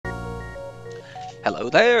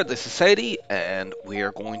Hello there, this is Sadie, and we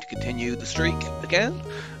are going to continue the streak again.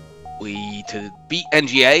 We beat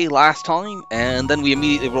NGA last time, and then we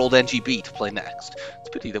immediately rolled Engi B to play next. It's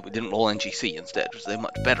a pity that we didn't roll NGC instead, which is a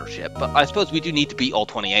much better ship, but I suppose we do need to beat all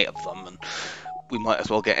 28 of them, and we might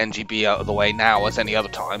as well get Engi B out of the way now as any other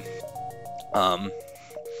time.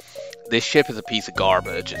 This ship is a piece of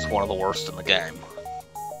garbage. It's one of the worst in the game.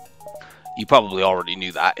 You probably already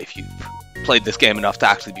knew that if you've played this game enough to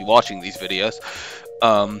actually be watching these videos.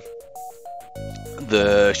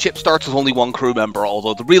 The ship starts with only one crew member,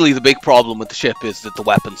 although really the big problem with the ship is that the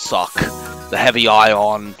weapons suck. The heavy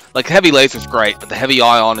ion, like heavy laser's great, but the heavy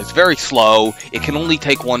ion is very slow. It can only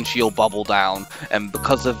take one shield bubble down, and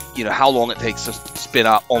because of how long it takes to spin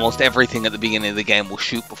up, almost everything at the beginning of the game will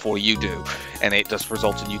shoot before you do, and it just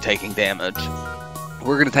results in you taking damage.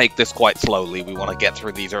 We're going to take this quite slowly. We want to get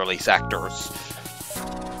through these early sectors.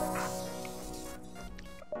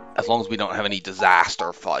 As long as we don't have any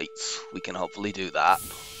disaster fights, we can hopefully do that.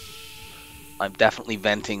 I'm definitely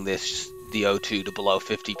venting the O2 to below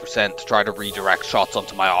 50% to try to redirect shots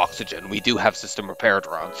onto my oxygen. We do have system repair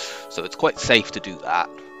drones, so it's quite safe to do that.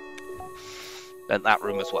 Vent that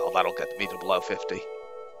room as well. That'll get me to below 50.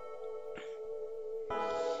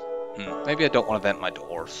 Maybe I don't want to vent my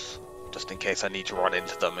doors, just in case I need to run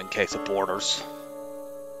into them in case of borders.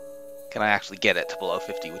 Can I actually get it to below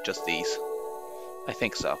 50 with just these? I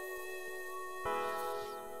think so.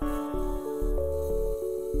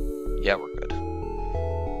 Yeah, we're good.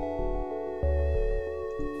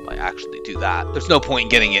 Might actually do that. There's no point in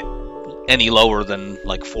getting it any lower than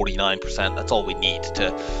like 49%. That's all we need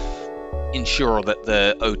to ensure that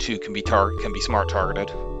the O2 can be smart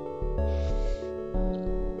targeted.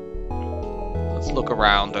 Let's look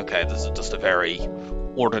around. Okay, this is just a very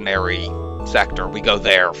ordinary sector. We go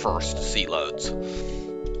there first to see loads.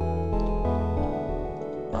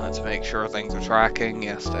 Let's make sure things are tracking.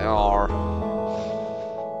 Yes, they are.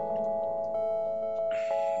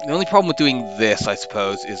 The only problem with doing this, I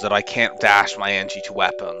suppose, is that I can't dash my Engi to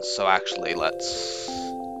weapons. So actually, let's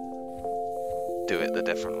do it the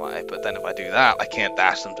different way. But then if I do that, I can't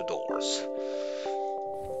dash them to doors.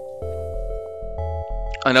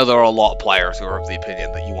 I know there are a lot of players who are of the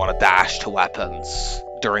opinion that you want to dash to weapons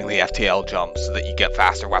during the FTL jump so that you get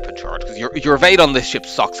faster weapon charge, because your evade on this ship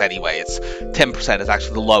sucks anyway. It's 10%. It's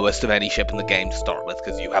actually the lowest of any ship in the game to start with,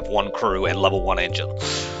 because you have one crew and level 1 engine.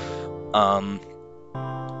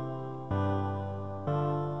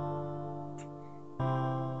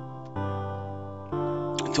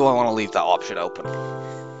 Do I want to leave that option open?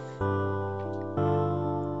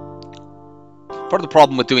 Part of the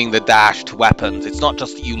problem with doing the dash to weapons, it's not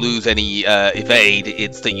just that you lose any evade,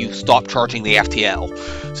 it's that you stop charging the FTL.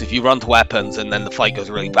 So if you run to weapons and then the fight goes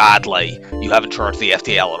really badly, you haven't charged the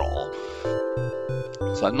FTL at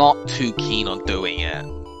all. So I'm not too keen on doing it.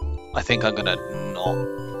 I think I'm gonna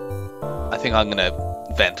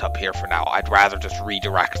vent up here for now. I'd rather just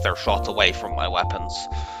redirect their shots away from my weapons.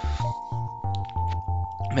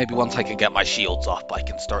 Maybe once I can get my shields up, I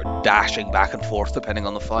can start dashing back and forth depending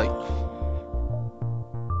on the fight.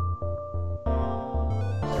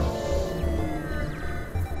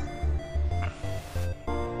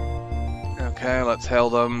 Okay, let's hail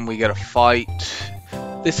them. We get a fight.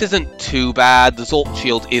 This isn't too bad. The Zolt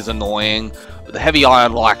shield is annoying, but the heavy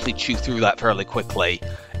ion will actually chew through that fairly quickly,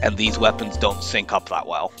 and these weapons don't sync up that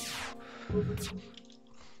well.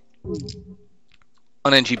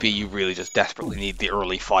 On Engi B, you really just desperately need the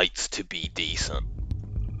early fights to be decent.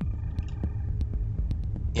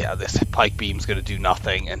 Yeah, this pike beam's going to do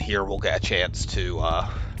nothing, and here we'll get a chance to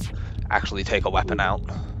actually take a weapon out.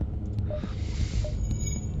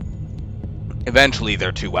 Eventually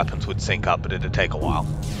their two weapons would sync up, but it'd take a while.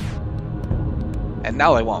 And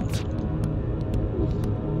now they won't.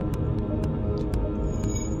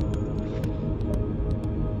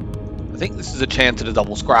 I think this is a chance at a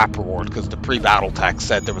double scrap reward, because the pre-battle text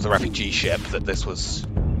said there was a refugee ship that this was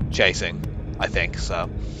chasing, I think, so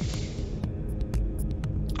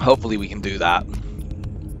hopefully we can do that.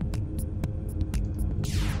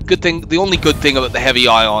 Good thing, the only good thing about the heavy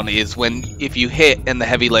ion is if you hit and the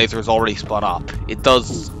heavy laser is already spun up, it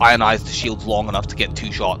does ionize the shields long enough to get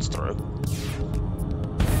 2 shots through.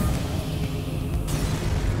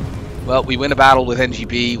 Well, we win a battle with Engi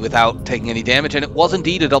B without taking any damage, and it was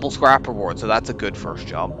indeed a double scrap reward, so that's a good first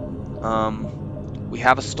job. We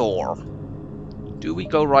have a store. Do we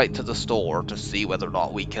go right to the store to see whether or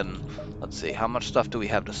not we can... Let's see, how much stuff do we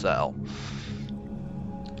have to sell?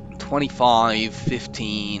 25,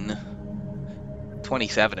 15,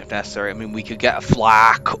 27 if necessary. I mean, we could get a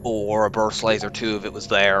flak or a burst laser too if it was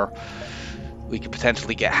there. We could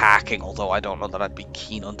potentially get hacking, although I don't know that I'd be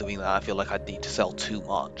keen on doing that. I feel like I'd need to sell too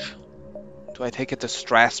much. Do I take a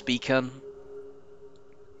distress beacon?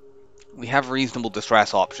 We have reasonable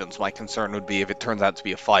distress options. My concern would be if it turns out to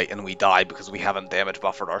be a fight and we die because we haven't damage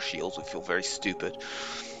buffered our shields, we feel very stupid.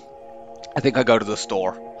 I think I go to the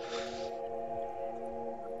store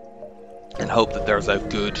and hope that there's a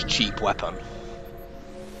good, cheap weapon.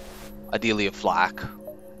 Ideally a flak.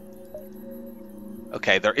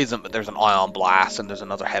 Okay, there isn't, but there's an ion blast and there's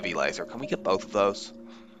another heavy laser. Can we get both of those?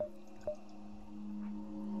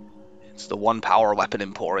 It's the one power weapon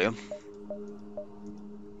emporium.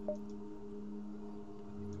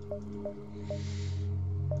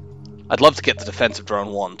 I'd love to get the defensive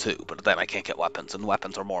drone 1 too, but then I can't get weapons, and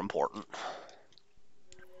weapons are more important.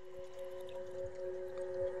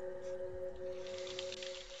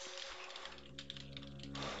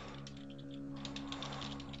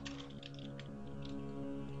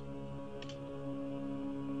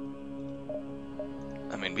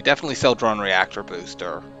 I mean, we definitely sell drone reactor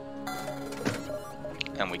booster.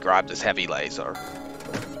 And we grab this heavy laser.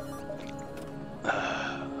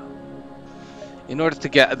 In order to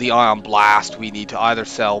get the ion blast, we need to either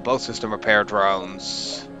sell both system repair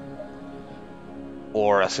drones,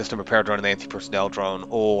 or a system repair drone and the anti-personnel drone,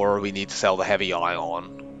 or we need to sell the heavy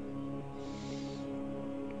ion.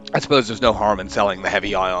 I suppose there's no harm in selling the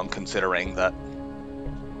heavy ion, considering that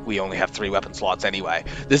we only have 3 weapon slots anyway.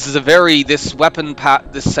 This is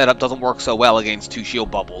this setup doesn't work so well against 2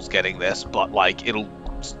 shield bubbles getting this, but like it'll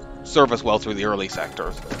serve us well through the early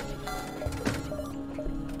sectors.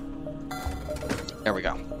 There we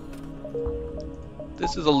go.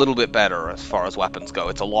 This is a little bit better as far as weapons go.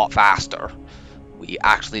 It's a lot faster. We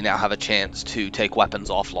actually now have a chance to take weapons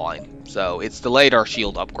offline. So it's delayed our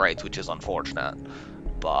shield upgrades, which is unfortunate,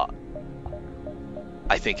 but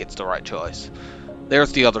I think it's the right choice.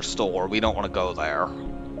 There's the other store. We don't want to go there.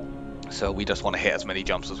 So we just want to hit as many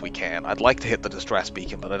jumps as we can. I'd like to hit the distress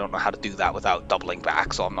beacon, but I don't know how to do that without doubling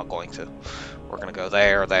back, so I'm not going to. We're going to go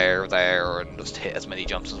there, there, there, and just hit as many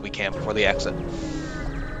jumps as we can before the exit.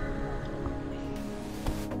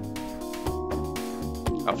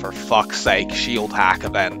 Oh, for fuck's sake, shield hack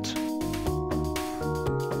event.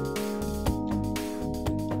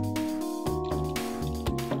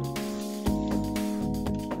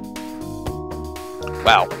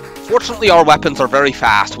 Well, fortunately our weapons are very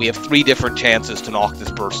fast. We have 3 different chances to knock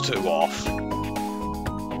this burst 2 off.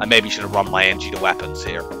 I maybe should have run my Engi to weapons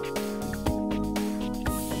here.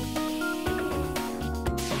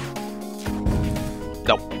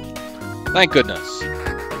 Nope. Thank goodness.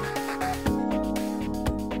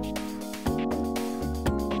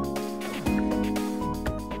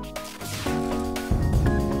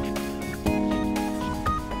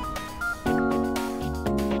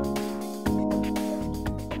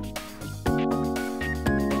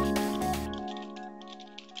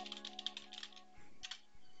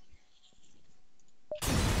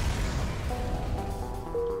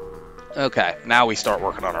 Okay, now we start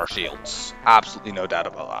working on our shields. Absolutely no doubt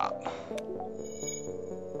about that.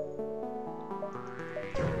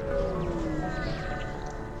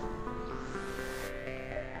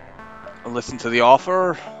 Listen to the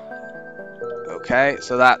offer. Okay,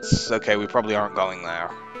 so that's... okay, we probably aren't going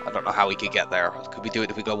there. I don't know how we could get there. Could we do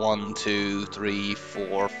it if we go 1, 2, 3,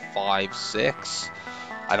 4, 5, 6?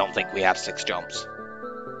 I don't think we have 6 jumps.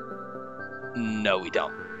 No, we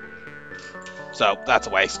don't. So, that's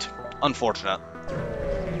a waste. Unfortunate.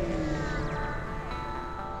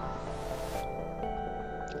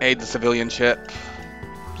 Aid the civilian ship.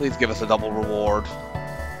 Please give us a double reward.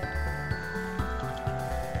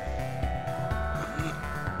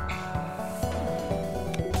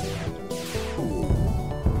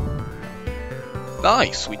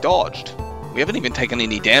 Nice, we dodged. We haven't even taken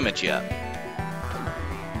any damage yet.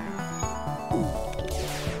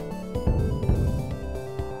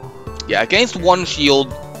 Yeah, against 1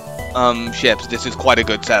 shield ships, this is quite a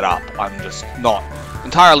good setup. I'm just not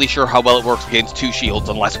entirely sure how well it works against 2 shields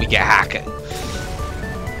unless we get hacking.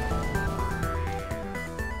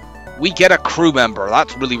 We get a crew member,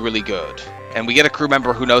 that's really, really good. And we get a crew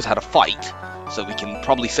member who knows how to fight, so we can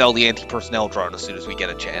probably sell the anti-personnel drone as soon as we get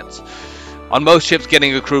a chance. On most ships,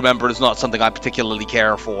 getting a crew member is not something I particularly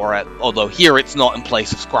care for, although here it's not in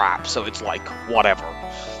place of scrap, so it's like, whatever.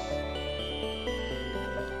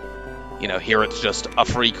 You know, here it's just a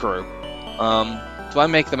free crew. Do I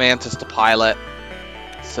make the Mantis to pilot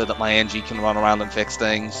so that my Engi can run around and fix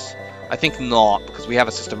things? I think not, because we have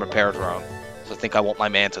a system repair drone. So I think I want my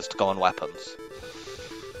Mantis to go on weapons.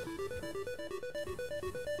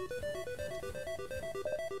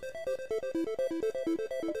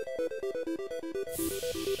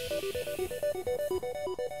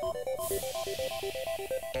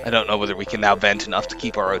 I don't know whether we can now vent enough to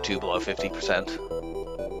keep our O2 below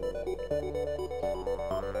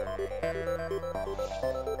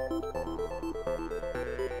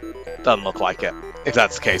 50%. Doesn't look like it. If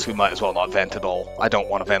that's the case, we might as well not vent at all. I don't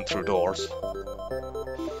want to vent through doors.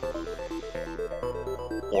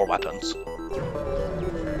 Or weapons.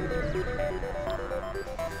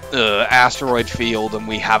 Asteroid field, and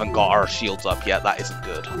we haven't got our shields up yet. That isn't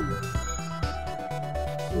good.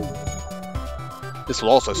 This will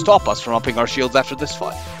also stop us from upping our shields after this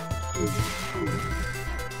fight.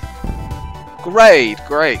 Great,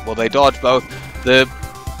 great. Well, they dodged both. The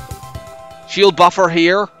shield buffer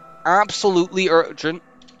here, absolutely urgent.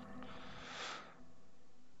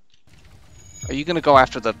 Are you going to go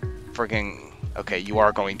after the frigging... Okay, you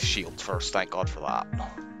are going to shields first. Thank God for that.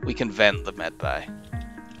 We can vent the med bay.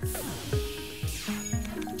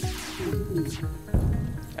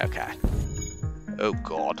 Okay. Oh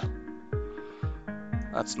God.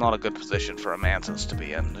 That's not a good position for a Mantis to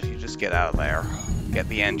be in. If you just get out of there, get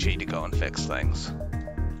the Engi to go and fix things.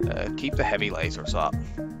 Keep the heavy lasers up.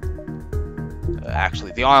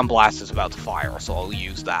 Actually, the Ion Blast is about to fire, so I'll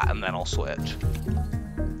use that and then I'll switch.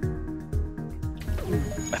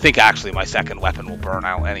 I think actually my second weapon will burn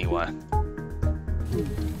out anyway.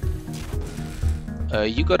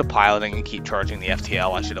 You go to piloting and keep charging the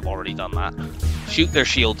FTL. I should have already done that. Shoot their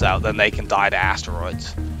shields out, then they can die to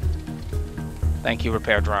asteroids. Thank you,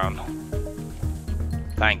 repair drone.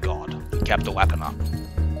 Thank God. We kept the weapon up.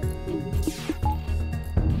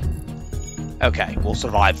 Okay, we'll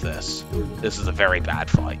survive this. This is a very bad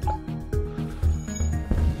fight.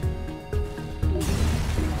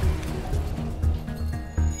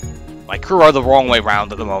 My crew are the wrong way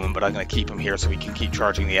round at the moment, but I'm going to keep them here so we can keep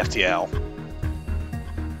charging the FTL.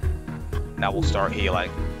 Now we'll start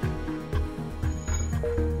healing.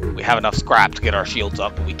 We have enough scrap to get our shields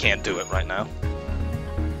up, but we can't do it right now.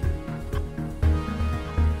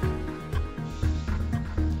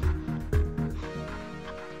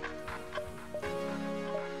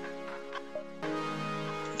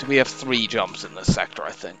 Do we have 3 jumps in this sector,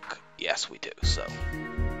 I think? Yes, we do, so...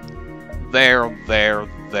 There, there,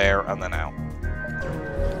 there, and then out.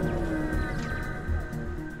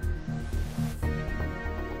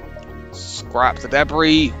 Scrap the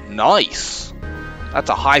debris. Nice! That's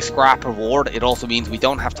a high scrap reward. It also means we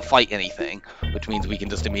don't have to fight anything, which means we can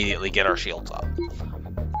just immediately get our shields up.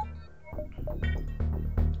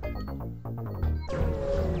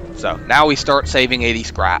 So, now we start saving 80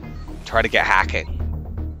 scrap. Try to get hacking.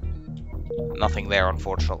 Nothing there,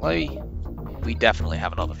 unfortunately. We definitely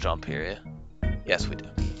have another jump here, yeah? Yes, we do.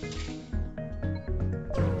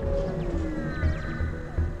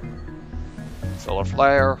 Solar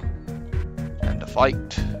flare. End of fight.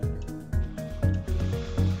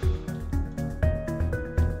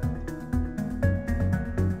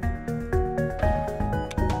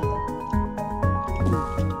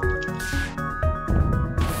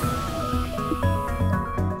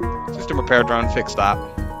 System repair drone, fix that.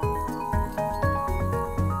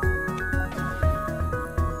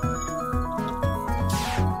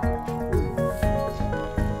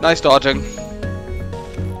 Nice dodging.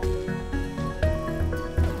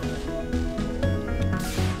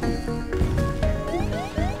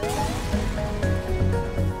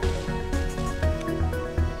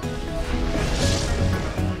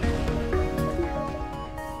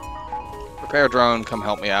 Repair drone, come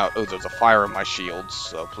help me out. Oh, there's a fire in my shields,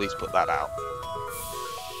 so please put that out.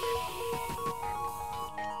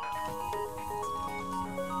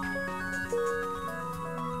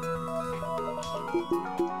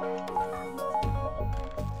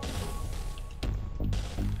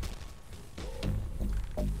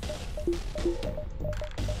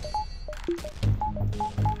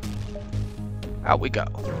 Out we go.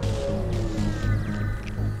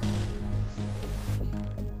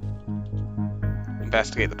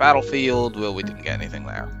 Investigate the battlefield. Well, we didn't get anything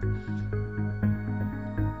there.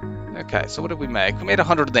 Okay, so what did we make? We made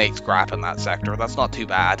 108 scrap in that sector. That's not too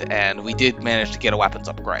bad, and we did manage to get a weapons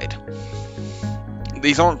upgrade.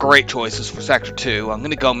 These aren't great choices for Sector 2. I'm going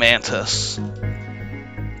to go Mantis.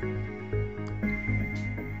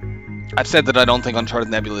 I've said that I don't think Uncharted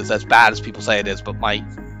Nebula is as bad as people say it is, but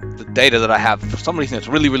the data that I have, for some reason, it's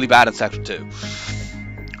really, really bad in Sector 2.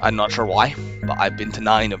 I'm not sure why, but I've been to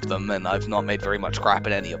 9 of them, and I've not made very much scrap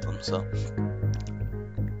in any of them, so...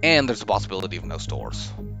 And there's a possibility of no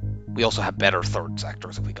stores. We also have better third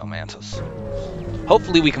sectors if we go Mantis.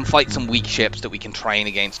 Hopefully we can fight some weak ships that we can train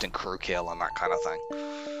against in crew kill and that kind of thing.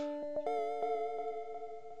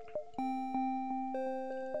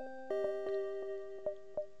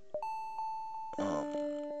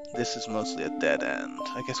 this is mostly a dead end.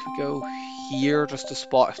 I guess we go here just to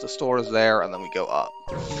spot if the store is there, and then we go up.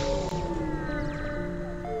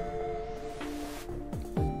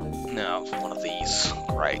 No, it's one of these.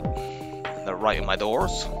 Great. And they're right in my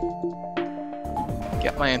doors.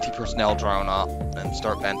 Get my anti-personnel drone up and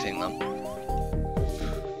start venting them.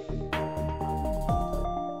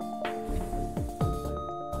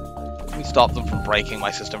 Can we stop them from breaking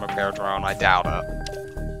my system repair drone? I doubt it.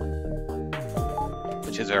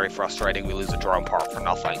 Which is very frustrating. We lose a drone part for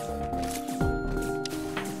nothing.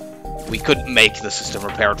 We couldn't make the system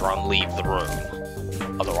repair drone leave the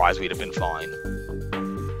room. Otherwise, we'd have been fine.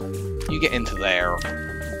 You get into there,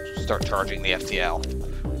 start charging the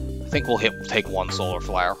FTL. I think we'll take one solar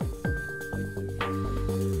flare.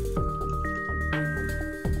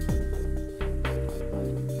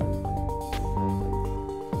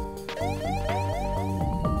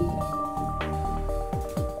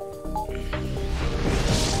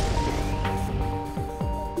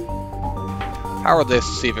 Power this,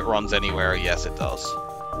 see if it runs anywhere. Yes, it does.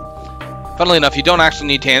 Funnily enough, you don't actually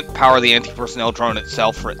need to power the anti-personnel drone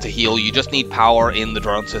itself for it to heal. You just need power in the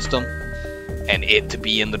drone system and it to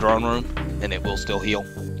be in the drone room, and it will still heal.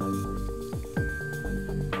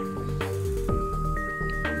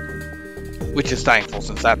 Which is thankful,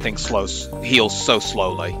 since that thing heals so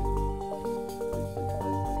slowly.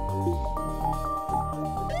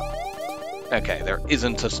 Okay, there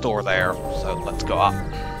isn't a store there, so let's go up.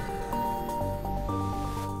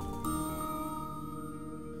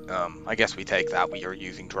 I guess we take that. We are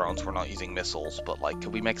using drones, we're not using missiles, but like,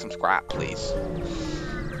 could we make some scrap, please?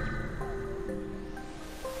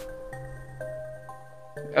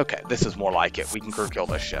 Okay, this is more like it. We can crew kill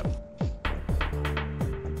this ship.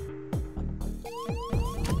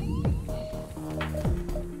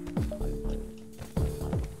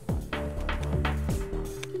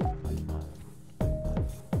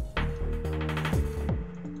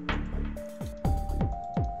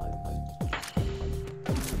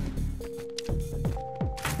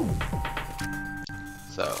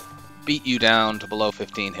 So, beat you down to below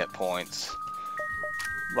 15 hit points.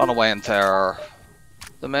 Run away in terror.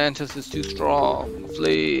 The Mantis is too strong.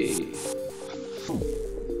 Flee.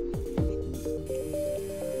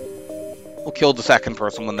 We'll kill the second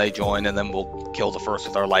person when they join, and then we'll kill the first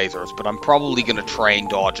with our lasers. But I'm probably going to train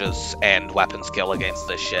dodges and weapon skill against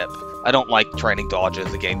this ship. I don't like training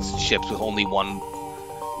dodges against ships with only one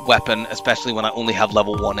weapon, especially when I only have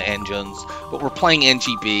level 1 engines. But we're playing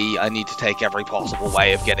Engi B. I need to take every possible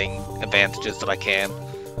way of getting advantages that I can.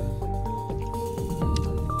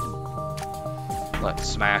 Let's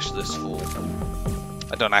smash this fool.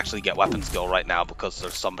 I don't actually get weapon skill right now because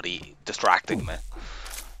there's somebody distracting me.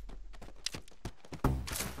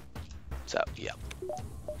 So, yeah.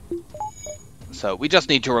 So, we just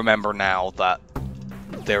need to remember now that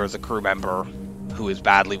there is a crew member who is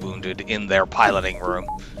badly wounded in their piloting room,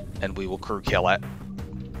 and we will crew kill it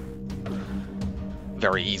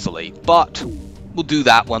very easily. But we'll do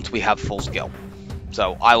that once we have full skill.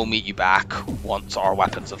 So I will meet you back once our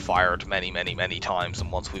weapons have fired many, many, many times, and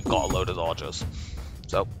once we've got a load of dodges.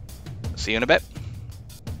 So, see you in a bit.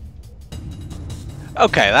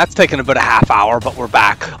 Okay, that's taken about a half hour, but we're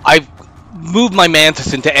back. I've moved my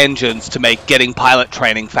Mantis into engines to make getting pilot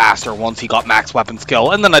training faster once he got max weapon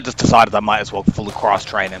skill, and then I just decided I might as well fully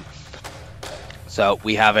cross-train him. So,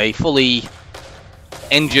 we have a fully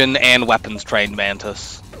engine and weapons trained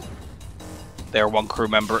Mantis. Their one crew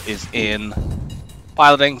member is in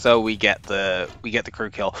piloting, so we get the crew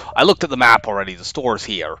kill. I looked at the map already. The store's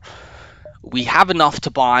here. We have enough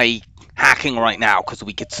to buy hacking right now because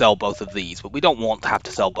we could sell both of these, but we don't want to have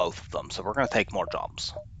to sell both of them, so we're going to take more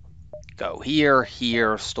jumps. Go here,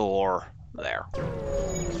 here, store, there.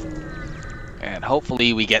 And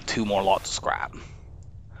hopefully we get 2 more lots of scrap.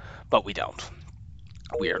 But we don't.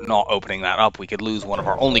 We are not opening that up. We could lose one of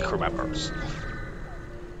our only crew members.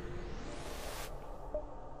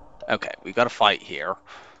 Okay, we've got a fight here.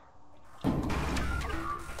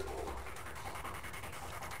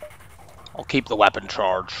 I'll keep the weapon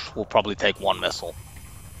charge. We'll probably take 1 missile.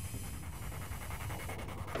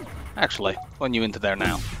 Actually, run you into there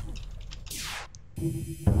now.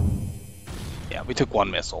 Yeah, we took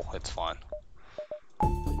 1 missile. It's fine.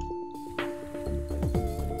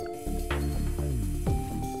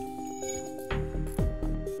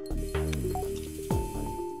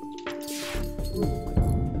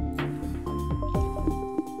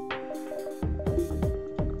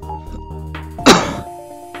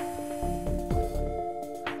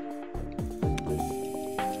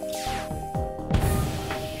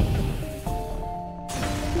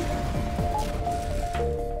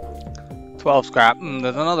 12 scrap.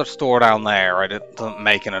 There's another store down there. Right? It doesn't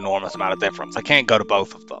make an enormous amount of difference. I can't go to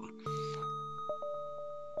both of them.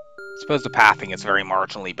 I suppose the pathing is very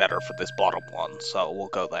marginally better for this bottom one, so we'll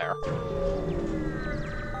go there.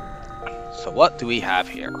 So what do we have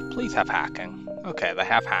here? Please have hacking. Okay, they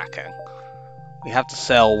have hacking. We have to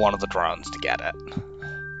sell one of the drones to get it.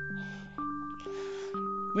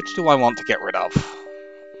 Which do I want to get rid of?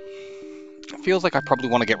 It feels like I probably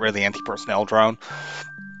want to get rid of the anti-personnel drone.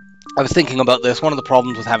 I was thinking about this. One of the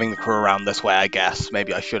problems with having the crew around this way, I guess,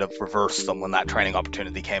 maybe I should have reversed them when that training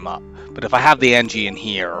opportunity came up. But if I have the Engi in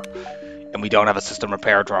here, and we don't have a system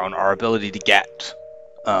repair drone, our ability to get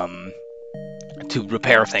to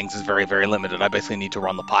repair things is very, very limited. I basically need to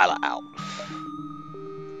run the pilot out.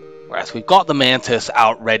 Whereas we've got the Mantis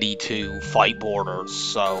out ready to fight boarders,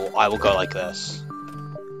 so I will go like this.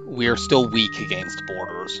 We're still weak against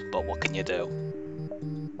boarders, but what can you do?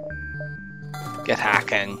 Get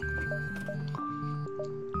hacking.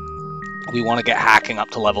 We want to get hacking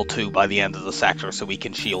up to level 2 by the end of the sector so we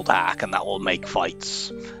can shield hack, and that will make fights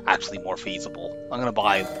actually more feasible. I'm going to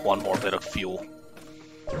buy one more bit of fuel.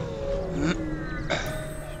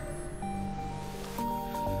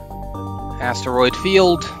 Asteroid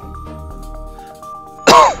field.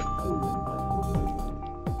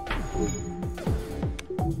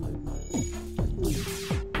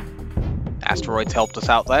 Asteroids helped us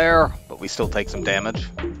out there, but we still take some damage.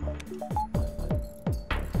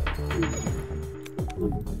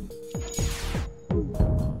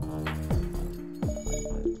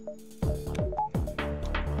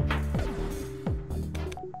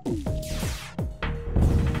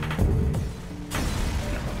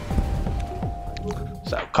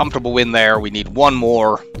 So, comfortable win there. We need one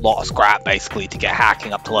more lot of scrap, basically, to get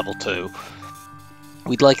hacking up to level 2.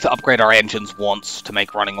 We'd like to upgrade our engines once to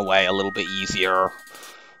make running away a little bit easier.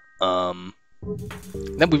 Then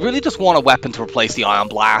we really just want a weapon to replace the Ion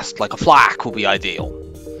Blast. Like a flak would be ideal.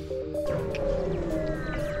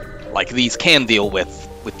 Like these can deal with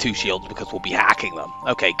 2 shields because we'll be hacking them.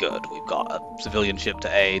 Okay, good. We've got a civilian ship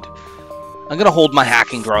to aid. I'm going to hold my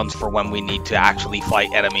hacking drones for when we need to actually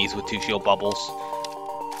fight enemies with 2 shield bubbles.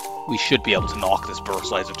 We should be able to knock this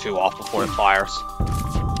burst laser 2 off before it fires.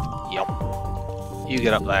 Yep. You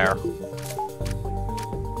get up there.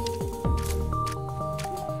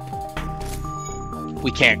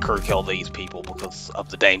 We can't crew kill these people because of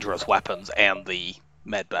the dangerous weapons and the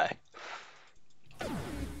med bay.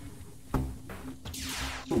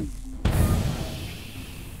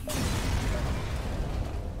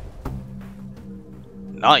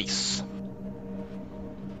 Nice.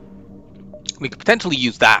 We could potentially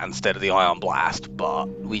use that instead of the Ion Blast, but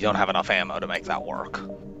we don't have enough ammo to make that work.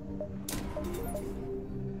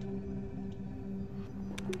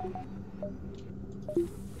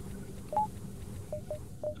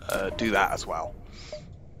 Do that as well.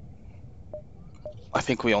 I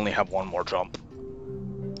think we only have one more jump.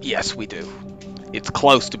 Yes, we do. It's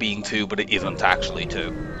close to being 2, but it isn't actually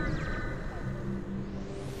 2.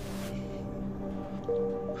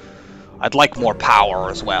 I'd like more power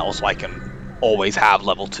as well, so I can always have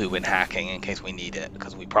level 2 in hacking in case we need it,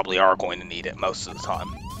 because we probably are going to need it most of the time.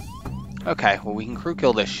 Okay, well we can crew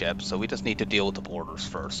kill this ship, so we just need to deal with the boarders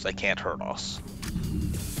first. They can't hurt us.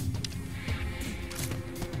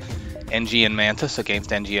 Engi and Mantis against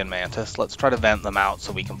Engi and Mantis. Let's try to vent them out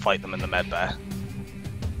so we can fight them in the med bay.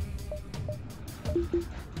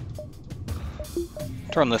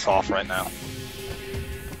 Turn this off right now.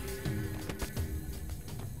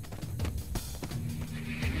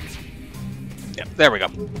 Yep, there we go.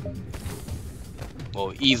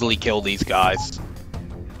 We'll easily kill these guys.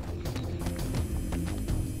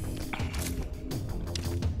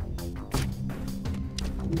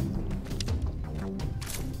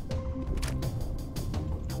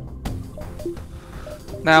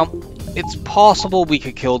 Now, it's possible we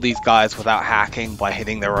could kill these guys without hacking by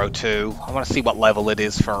hitting their O2. I want to see what level it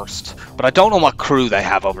is first. But I don't know what crew they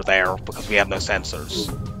have over there because we have no sensors.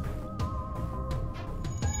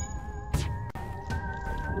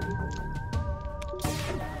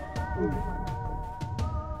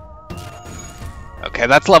 Okay,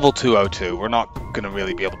 that's level 202. We're not going to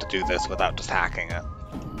really be able to do this without just hacking it.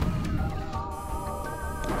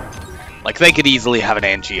 Like, they could easily have an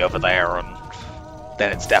Engi over there, and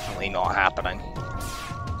then it's definitely not happening.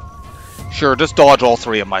 Sure, just dodge all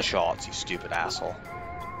 3 of my shots, you stupid asshole.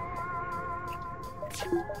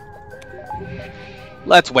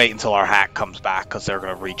 Let's wait until our hack comes back, because they're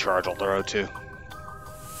going to recharge all their O2.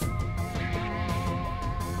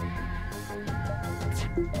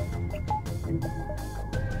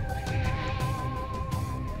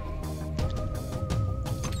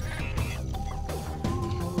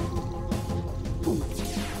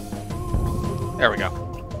 There we go.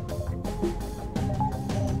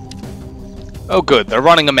 Oh good, they're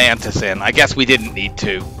running a Mantis in. I guess we didn't need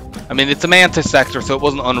to. I mean, it's a Mantis sector, so it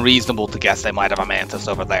wasn't unreasonable to guess they might have a Mantis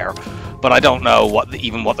over there. But I don't know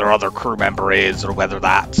even what their other crew member is, or whether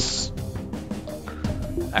that's...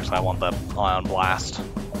 Actually, I want the Ion Blast.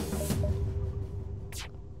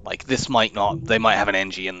 Like, this might not... They might have an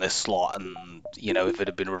Engi in this slot, and, you know, if it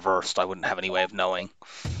had been reversed, I wouldn't have any way of knowing.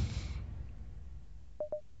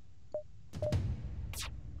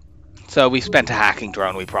 So we spent a hacking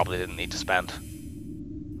drone we probably didn't need to spend.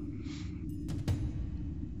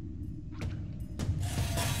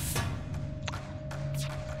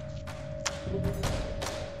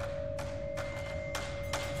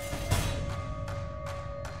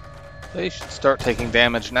 They should start taking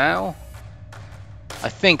damage now. I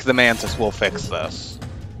think the Mantis will fix this.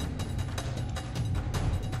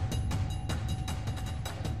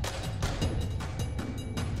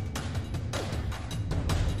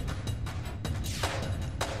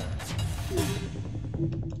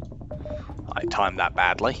 I timed that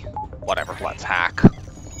badly. Whatever, let's hack.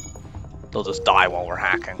 They'll just die while we're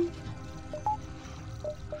hacking.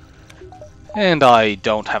 And I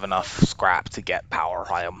don't have enough scrap to get power.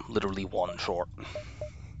 I am literally one short.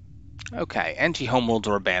 Okay, Engi Homeworlds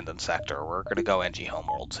or Abandoned Sector. We're gonna go Engi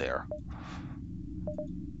Homeworlds here.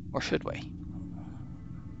 Or should we?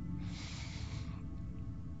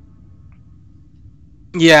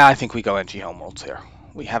 Yeah, I think we go Engi Homeworlds here.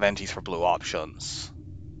 We have Engis for blue options.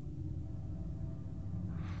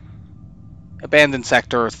 Abandoned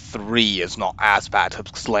Sector 3 is not as bad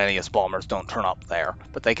because Selenius bombers don't turn up there,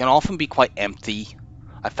 but they can often be quite empty.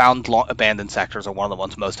 I found abandoned sectors are one of the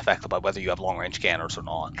ones most affected by whether you have long-range scanners or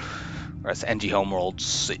not. Whereas Engi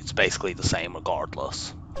Homeworlds, it's basically the same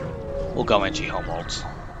regardless. We'll go Engi Homeworlds.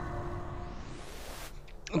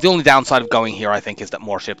 The only downside of going here, I think, is that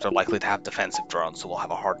more ships are likely to have defensive drones, so we'll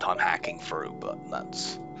have a hard time hacking through, but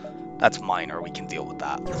that's minor. We can deal with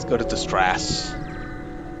that. Let's go to Distress.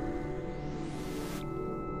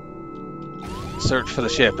 Search for the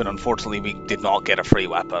ship, and unfortunately we did not get a free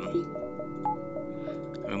weapon.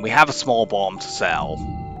 I mean, we have a small bomb to sell.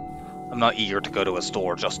 I'm not eager to go to a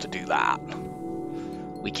store just to do that.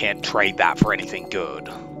 We can't trade that for anything good.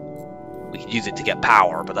 We can use it to get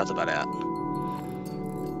power, but that's about it.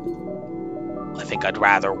 I think I'd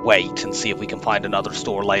rather wait and see if we can find another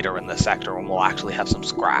store later in this sector and we'll actually have some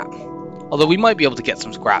scrap. Although we might be able to get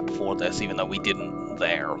some scrap before this, even though we didn't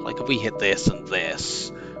there. Like, if we hit this and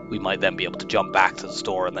this, we might then be able to jump back to the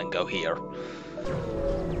store and then go here.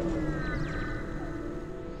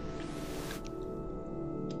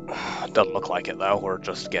 Doesn't look like it though, we're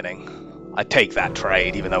just getting... I take that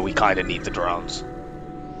trade, even though we kind of need the drones.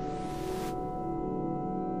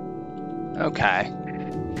 Okay.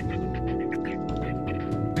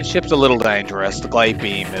 The ship's a little dangerous, the glaive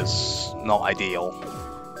beam is not ideal.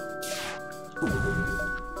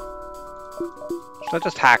 Should I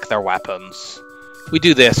just hack their weapons? If we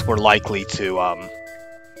do this, we're likely to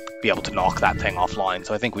be able to knock that thing offline,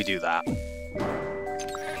 so I think we do that.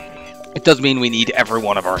 It does mean we need every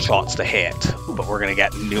one of our shots to hit, but we're going to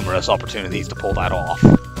get numerous opportunities to pull that off.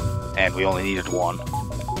 And we only needed one.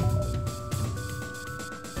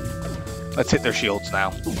 Let's hit their shields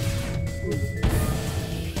now.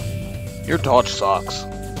 Your dodge sucks.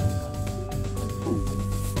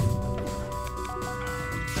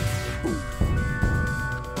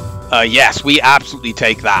 Yes, we absolutely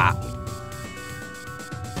take that.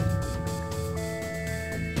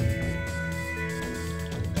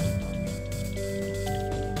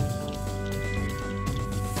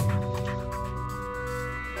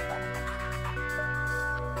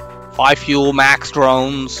 Five fuel, max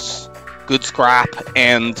drones, good scrap,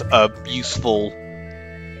 and a useful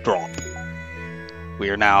drop. We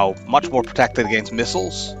are now much more protected against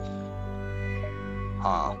missiles.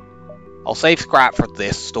 I'll save scrap for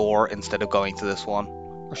this store instead of going to this one.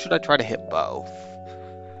 Or should I try to hit both?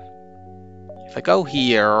 If I go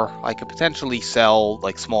here, I could potentially sell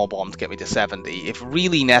like small bomb to get me to 70. If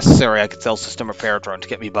really necessary, I could sell system repair drone to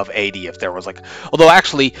get me above 80 if there was like... Although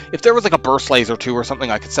actually, if there was like a burst laser too or something,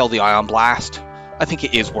 I could sell the ion blast. I think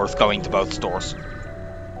it is worth going to both stores.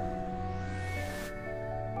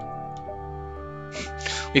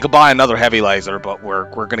 We could buy another heavy laser, but we're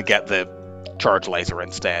going to get the charge laser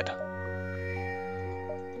instead.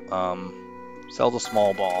 Sell the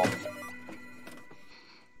small bomb.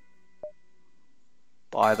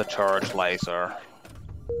 Buy the charge laser.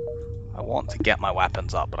 I want to get my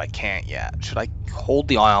weapons up, but I can't yet. Should I hold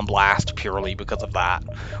the ion blast purely because of that?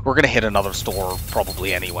 We're going to hit another store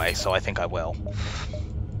probably anyway, so I think I will.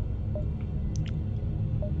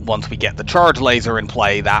 once we get the charge laser in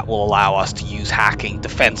play, that will allow us to use hacking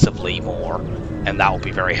defensively more, and that will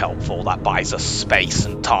be very helpful. That buys us space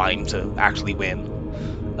and time to actually win.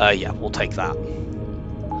 Yeah, we'll take that.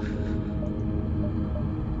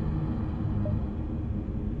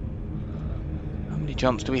 How many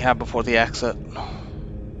jumps do we have before the exit?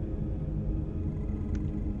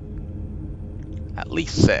 At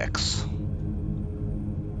least 6.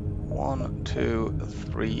 1, 2,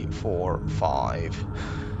 3, 4, 5.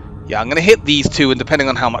 Yeah, I'm going to hit these 2, and depending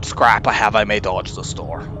on how much scrap I have, I may dodge the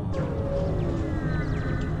store.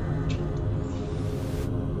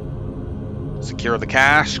 Secure the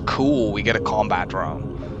cache. Cool, we get a combat drone.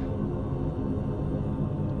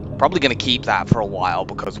 Probably going to keep that for a while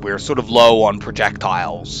because we're sort of low on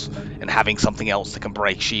projectiles, and having something else that can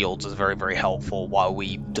break shields is very, very helpful while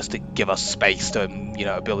we just to give us space to, you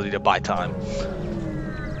know, ability to buy time.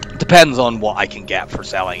 Depends on what I can get for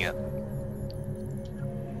selling it.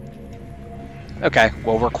 Okay,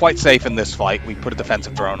 well, we're quite safe in this fight. We put a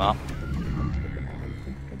defensive drone up.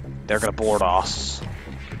 They're going to board us.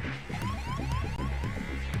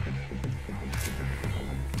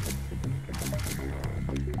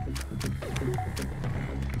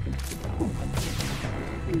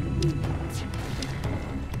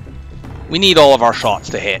 We need all of our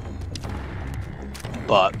shots to hit,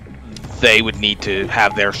 but they would need to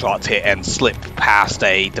have their shots hit and slip past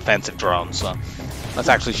a defensive drone, so let's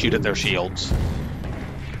actually shoot at their shields.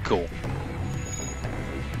 Cool.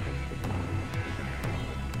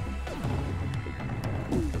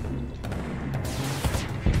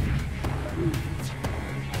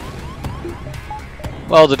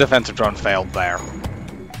 Well, the defensive drone failed there.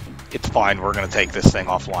 It's fine, we're going to take this thing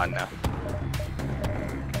offline now.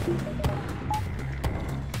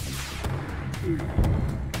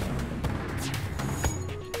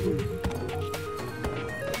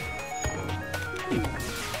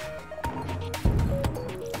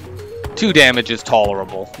 Two damage is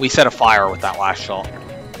tolerable. We set a fire with that last shot.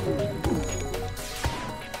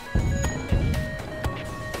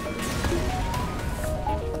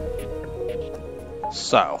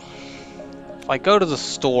 So, if I go to the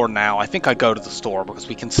store now, I think I go to the store because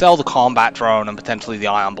we can sell the combat drone and potentially the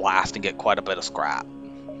ion blast and get quite a bit of scrap.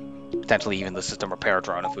 Potentially even the system repair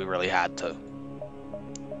drone if we really had to.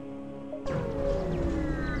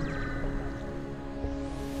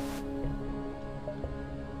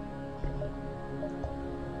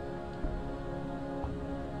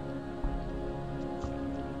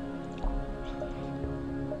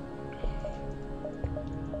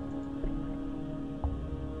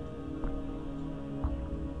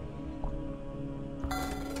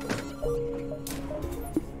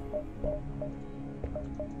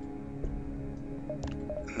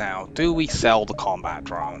 Now, do we sell the combat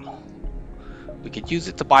drone? We could use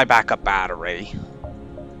it to buy back a battery.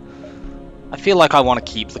 I feel like I want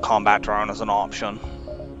to keep the combat drone as an option.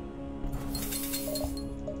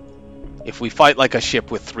 If we fight like a ship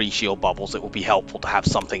with 3 shield bubbles, it will be helpful to have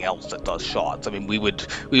something else that does shots. I mean, we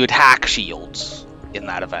would hack shields in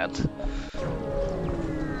that event.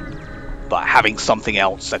 But having something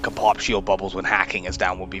else that can pop shield bubbles when hacking is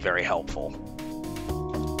down would be very helpful.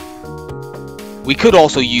 We could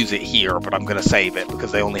also use it here, but I'm going to save it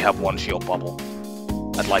because they only have 1 shield bubble.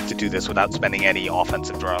 I'd like to do this without spending any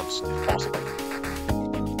offensive drones, if possible.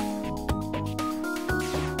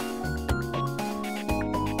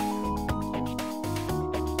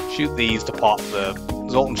 Shoot these to pop the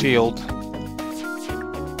Zoltan shield.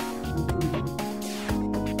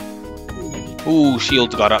 Ooh,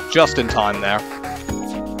 shields got up just in time there.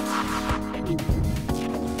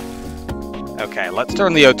 Okay, let's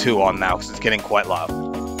turn the O2 on now because it's getting quite low.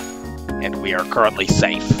 And we are currently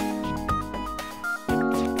safe.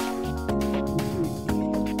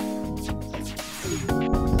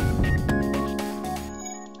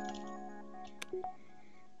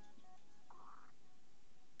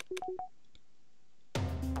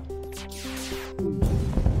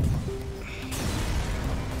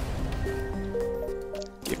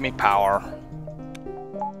 Give me power.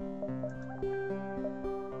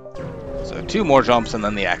 So 2 more jumps and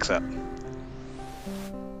then the exit.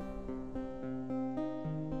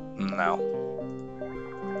 No.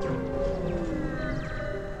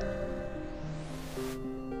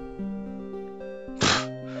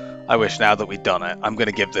 I wish now that we'd done it. I'm going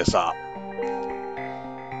to give this up.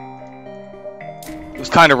 It was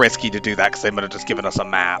kind of risky to do that because they might have just given us a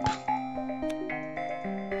map.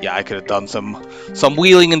 Yeah, I could have done some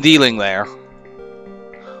wheeling and dealing there.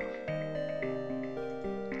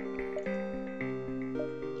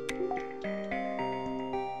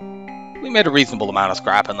 We made a reasonable amount of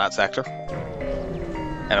scrap in that sector.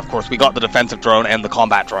 And of course we got the defensive drone and the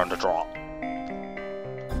combat drone to drop.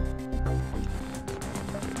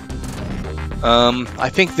 I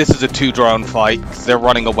think this is a 2-drone fight, because they're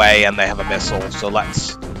running away and they have a missile, so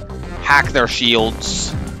let's hack their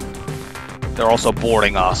shields. They're also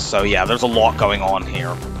boarding us, so yeah, there's a lot going on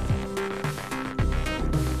here.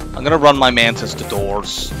 I'm gonna run my Mantis to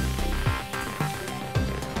doors.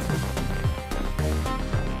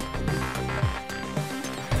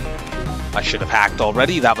 I should have hacked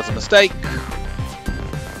already, that was a mistake.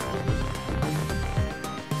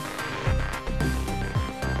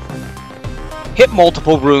 Hit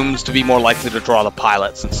multiple rooms to be more likely to draw the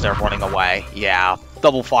pilots instead of running away. Yeah,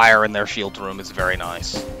 double fire in their shield room is very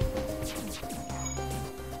nice.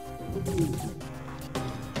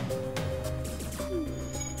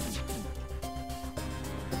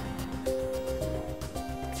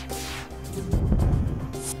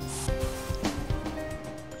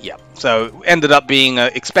 Yeah, so ended up being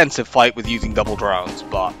an expensive fight with using double drones,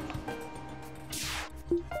 but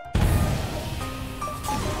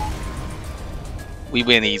we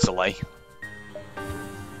win easily.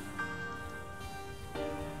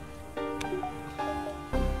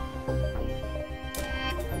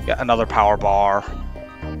 Get another power bar.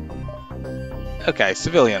 Okay,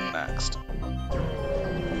 civilian next.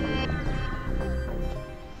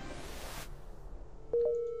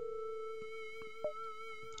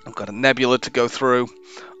 I've got a nebula to go through.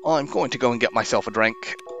 I'm going to go and get myself a drink,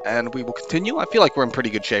 and we will continue. I feel like we're in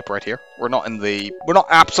pretty good shape right here. We're not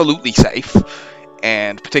absolutely safe.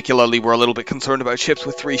 And particularly, we're a little bit concerned about ships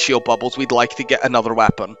with 3 shield bubbles. We'd like to get another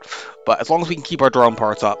weapon. But as long as we can keep our drone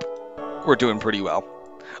parts up, we're doing pretty well.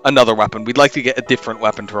 Another weapon. We'd like to get a different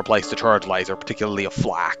weapon to replace the charge laser, particularly a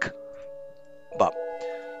flak. But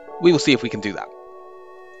we will see if we can do that.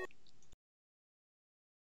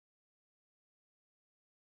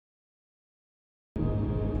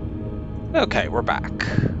 Okay, we're back.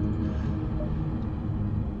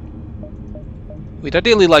 We'd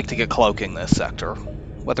ideally like to get cloaking this sector.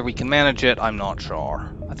 Whether we can manage it, I'm not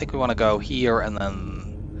sure. I think we want to go here and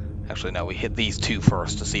then... Actually, no, we hit these 2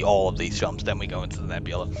 first to see all of these jumps, then we go into the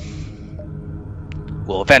nebula.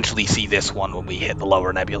 We'll eventually see this one when we hit the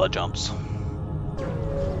lower nebula jumps.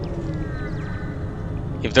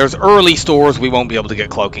 If there's early stores, we won't be able to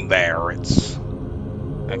get cloaking there. It's...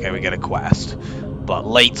 Okay, we get a quest. But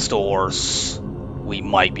late stores, we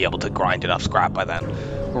might be able to grind enough scrap by then.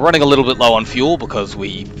 We're running a little bit low on fuel because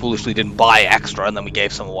we foolishly didn't buy extra and then we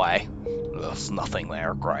gave some away. There's nothing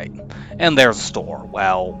there, great. And there's a store.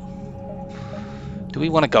 Well, do we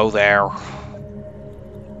want to go there?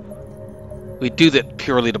 We do that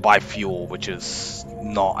purely to buy fuel, which is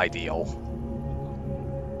not ideal.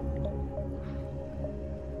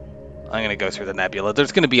 I'm going to go through the nebula.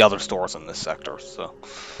 There's going to be other stores in this sector, so...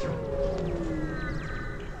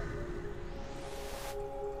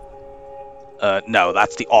 no,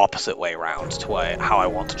 that's the opposite way around to how I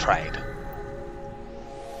want to trade.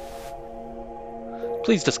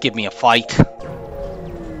 Please just give me a fight.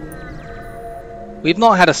 We've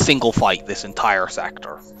not had a single fight this entire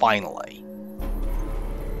sector, finally.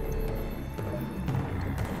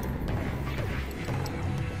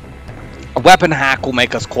 A weapon hack will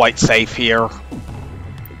make us quite safe here,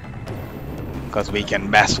 because we can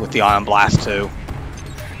mess with the Ion Blast too.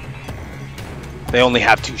 They only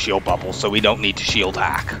have 2 shield bubbles, so we don't need to shield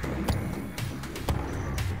hack.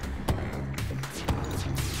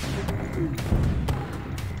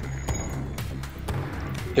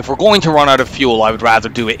 If we're going to run out of fuel, I would rather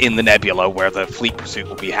do it in the nebula where the fleet pursuit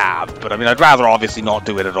will be halved. But I mean, I'd rather obviously not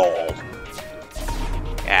do it at all.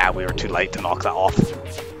 Yeah, we were too late to knock that off.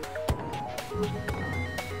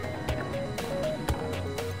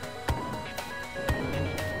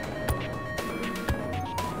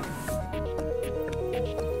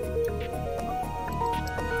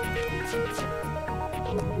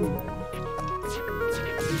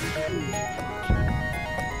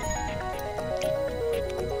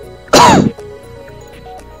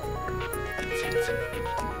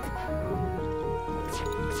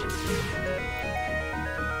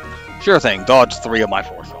 Sure thing, dodge 3 of my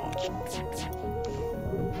 4 shots.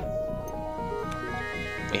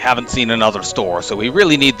 We haven't seen another store, so we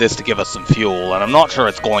really need this to give us some fuel, and I'm not sure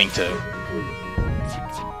it's going to.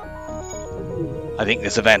 I think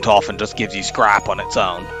this event often just gives you scrap on its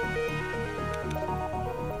own.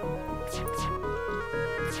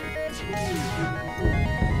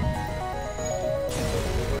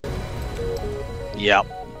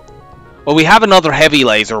 Yep. Well, we have another heavy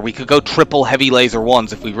laser. We could go triple heavy laser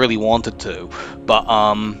ones if we really wanted to. But,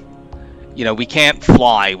 you know, we can't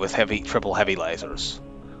fly with triple heavy lasers.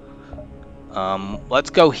 Let's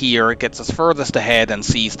go here. It gets us furthest ahead and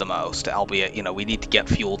sees the most, albeit, you know, we need to get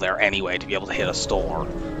fuel there anyway to be able to hit a store.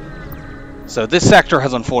 So this sector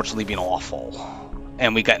has unfortunately been awful.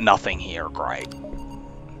 And we get nothing here. Great.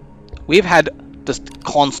 We've had just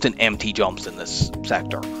constant empty jumps in this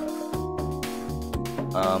sector.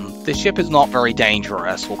 This ship is not very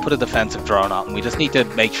dangerous. We'll put a defensive drone up, and we just need to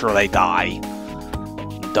make sure they die.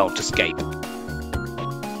 Don't escape.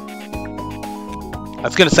 I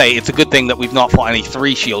was going to say, it's a good thing that we've not fought any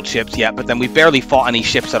 3-shield ships yet, but then we've barely fought any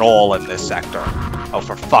ships at all in this sector. Oh,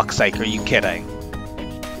 for fuck's sake, are you kidding?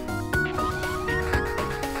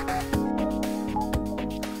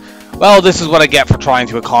 Well, this is what I get for trying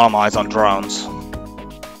to economize on drones.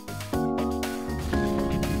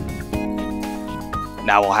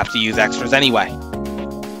 Now we'll have to use extras anyway.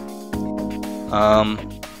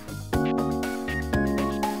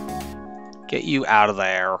 Get you out of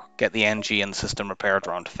there. Get the Engi and system repair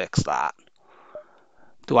drone to fix that.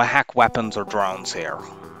 Do I hack weapons or drones here?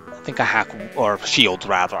 I think I hack, or shields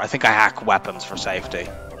rather. I think I hack weapons for safety.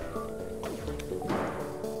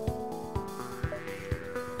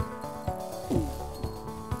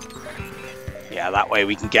 Yeah, that way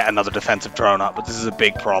we can get another defensive drone up, but this is a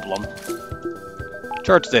big problem.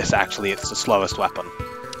 Charge this, actually, it's the slowest weapon.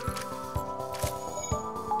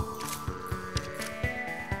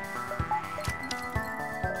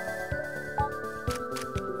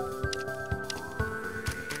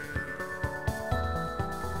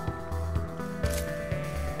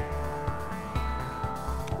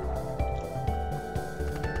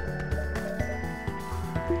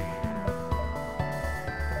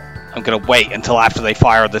 I'm gonna wait until after they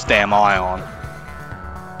fire this damn ion.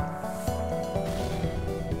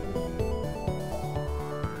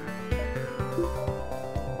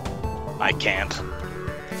 I can't.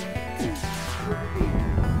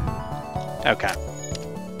 Okay.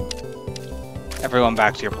 Everyone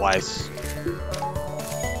back to your place.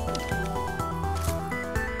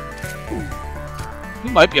 We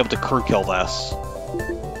might be able to crew kill this.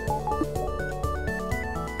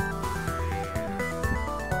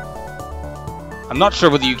 I'm not sure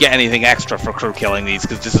whether you get anything extra for crew killing these,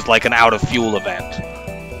 because this is like an out of fuel event.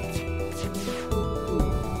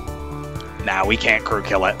 Nah, we can't crew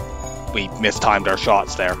kill it. We mistimed our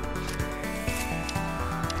shots there.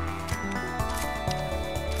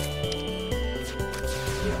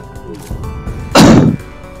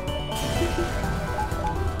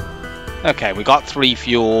 Okay, we got 3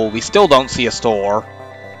 fuel. We still don't see a store.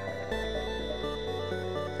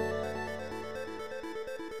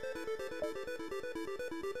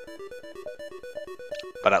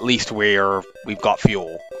 But at least we've got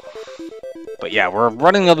fuel. But yeah, we're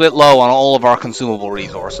running a bit low on all of our consumable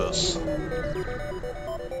resources.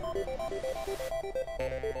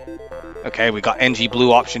 Okay, we got Engi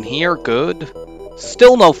blue option here, good.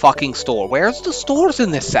 Still no fucking store. Where's the stores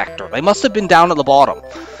in this sector? They must have been down at the bottom.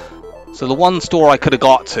 So the one store I could have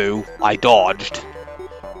got to, I dodged.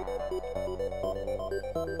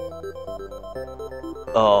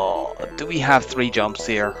 Oh, do we have 3 jumps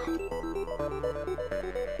here?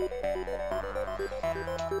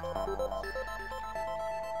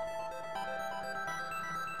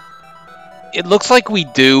 It looks like we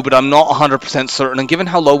do, but I'm not 100% certain, and given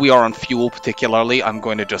how low we are on fuel particularly, I'm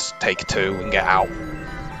going to just take 2 and get out.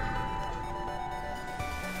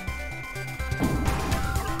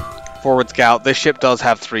 Forward scout, this ship does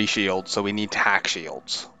have 3 shields, so we need to hack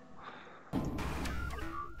shields.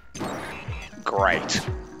 Great.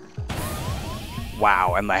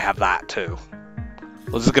 Wow, and they have that too.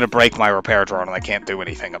 Well, this is going to break my repair drone, and I can't do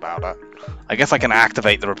anything about it. I guess I can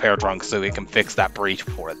activate the repair drone so we can fix that breach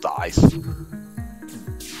before it dies.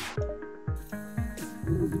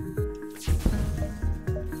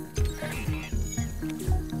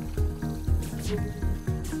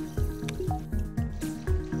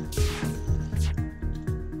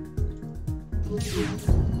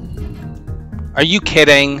 Are you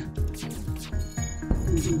kidding?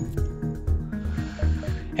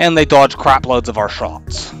 And they dodge crap loads of our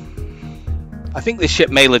shots. I think this ship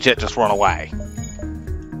may legit just run away.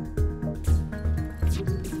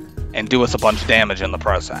 And do us a bunch of damage in the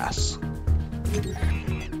process.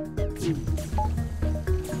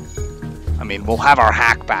 I mean, we'll have our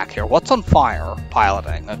hack back here. What's on fire?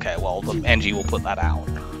 Piloting. Okay, well, the Engi will put that out.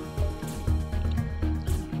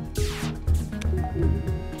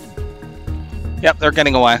 Yep, they're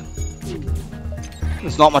getting away.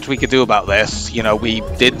 There's not much we could do about this. You know, we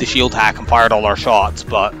did the shield hack and fired all our shots,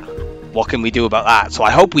 but what can we do about that? So I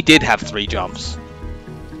hope we did have 3 jumps.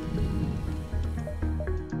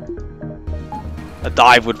 A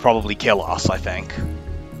dive would probably kill us, I think.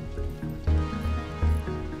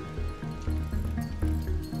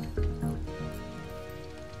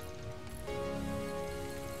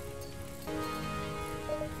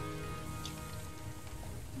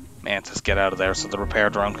 Mantis get out of there so the repair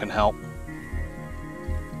drone can help.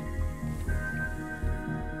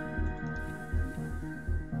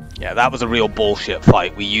 Yeah, that was a real bullshit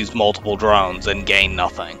fight. We used multiple drones and gained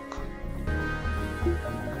nothing.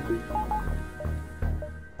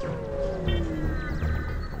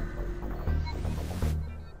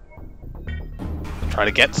 Try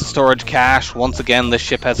to get to storage cache. Once again, this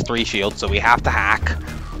ship has 3 shields, so we have to hack.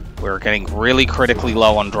 We're getting really critically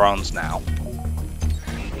low on drones now.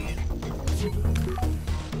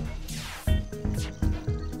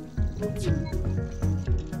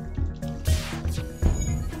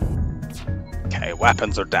 Okay,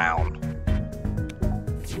 weapons are down.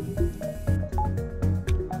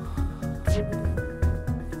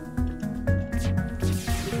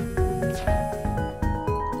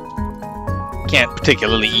 Can't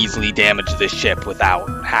particularly easily damage this ship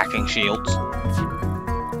without hacking shields.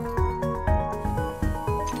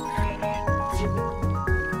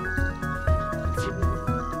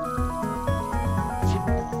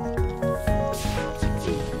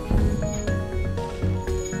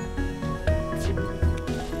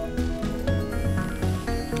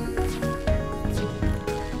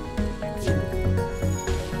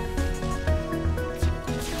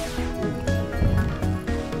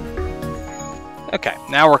 Okay,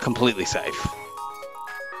 now we're completely safe.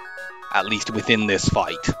 At least within this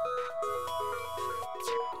fight.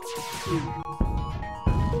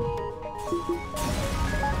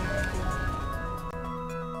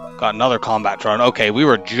 Got another combat drone. Okay, we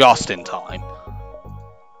were just in time.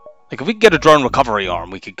 Like, if we could get a drone recovery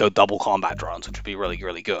arm, we could go double combat drones, which would be really,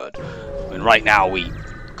 really good. I mean, right now, we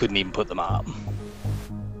couldn't even put them up.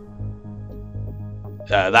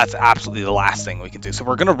 That's absolutely the last thing we can do. So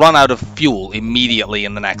we're going to run out of fuel immediately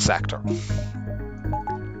in the next sector.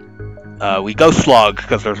 We go slug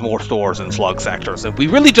because there's more stores in slug sector. So we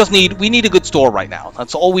really just need a good store right now.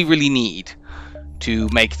 That's all we really need to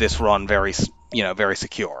make this run very, very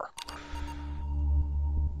secure.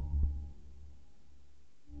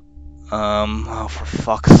 Oh, for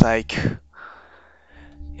fuck's sake.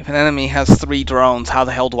 If an enemy has 3 drones, how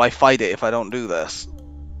the hell do I fight it if I don't do this?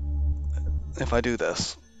 If I do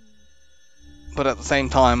this. But at the same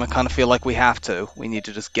time, I kind of feel like we have to. We need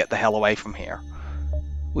to just get the hell away from here.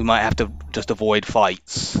 We might have to just avoid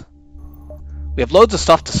fights. We have loads of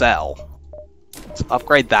stuff to sell. Let's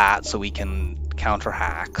upgrade that so we can counter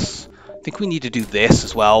hacks. I think we need to do this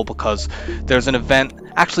as well because there's an event.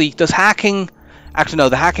 Actually, does hacking... Actually, no,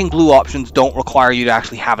 the hacking blue options don't require you to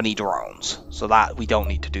actually have any drones. So that we don't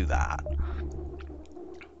need to do that.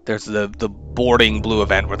 There's the boarding blue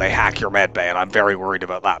event where they hack your med bay, and I'm very worried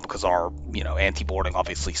about that because our, anti-boarding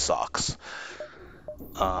obviously sucks.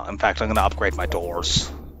 In fact, I'm going to upgrade my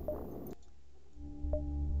doors.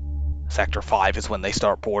 Sector 5 is when they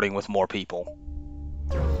start boarding with more people.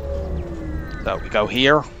 So we go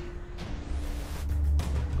here.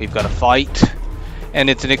 We've got a fight. And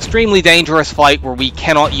it's an extremely dangerous fight where we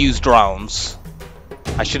cannot use drones.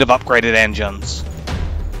 I should have upgraded engines.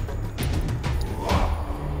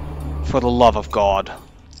 For the love of God.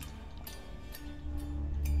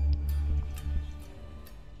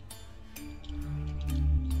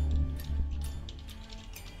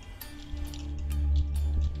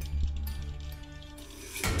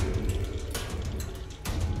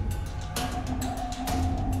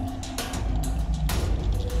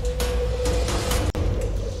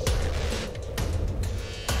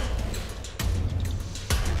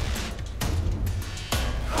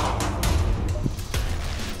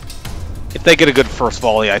 If they get a good first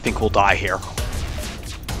volley, I think we'll die here.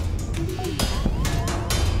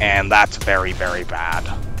 And that's very, very bad.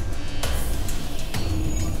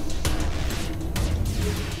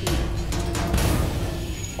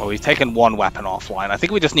 Well, we've taken one weapon offline. I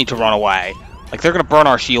think we just need to run away. Like, they're going to burn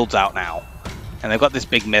our shields out now. And they've got this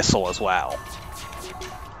big missile as well.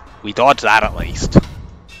 We dodged that at least.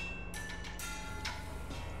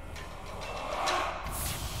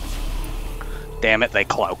 Damn it, they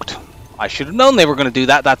cloaked. I should have known they were going to do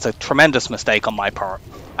that. That's a tremendous mistake on my part.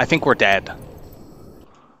 I think we're dead.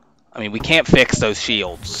 I mean, we can't fix those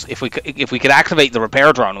shields. If we could activate the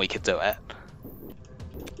repair drone, we could do it.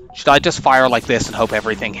 Should I just fire like this and hope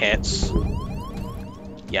everything hits?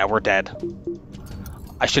 Yeah, we're dead.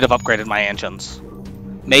 I should have upgraded my engines.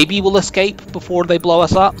 Maybe we'll escape before they blow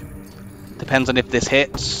us up. Depends on if this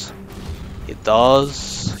hits. It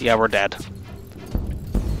does. Yeah, we're dead.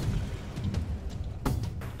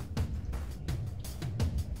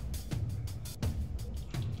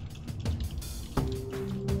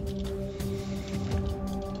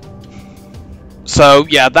 So,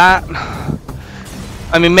 yeah, that...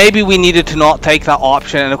 I mean, maybe we needed to not take that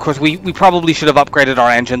option, and of course we probably should have upgraded our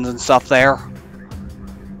engines and stuff there.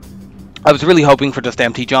 I was really hoping for just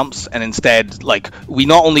empty jumps, and instead, like, we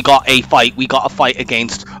not only got a fight, we got a fight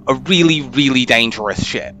against a really, really dangerous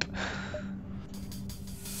ship.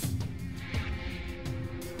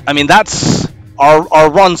 I mean, that's... Our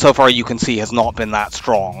run so far, you can see, has not been that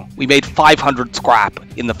strong. We made 500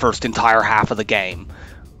 scrap in the first entire half of the game.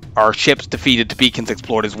 Our ships defeated to beacons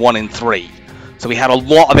explored is 1 in 3. So we had a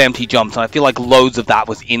lot of empty jumps, and I feel like loads of that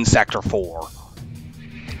was in Sector 4.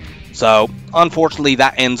 So, unfortunately,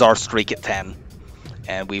 that ends our streak at 10.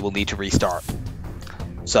 And we will need to restart.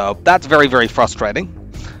 So, that's very, very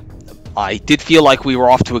frustrating. I did feel like we were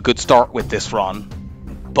off to a good start with this run.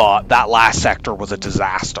 But that last sector was a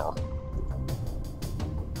disaster.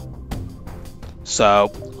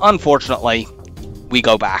 So, unfortunately, we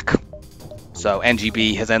go back. So, Engi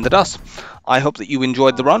B has ended us. I hope that you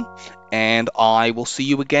enjoyed the run, and I will see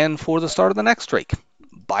you again for the start of the next streak.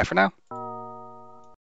 Bye for now.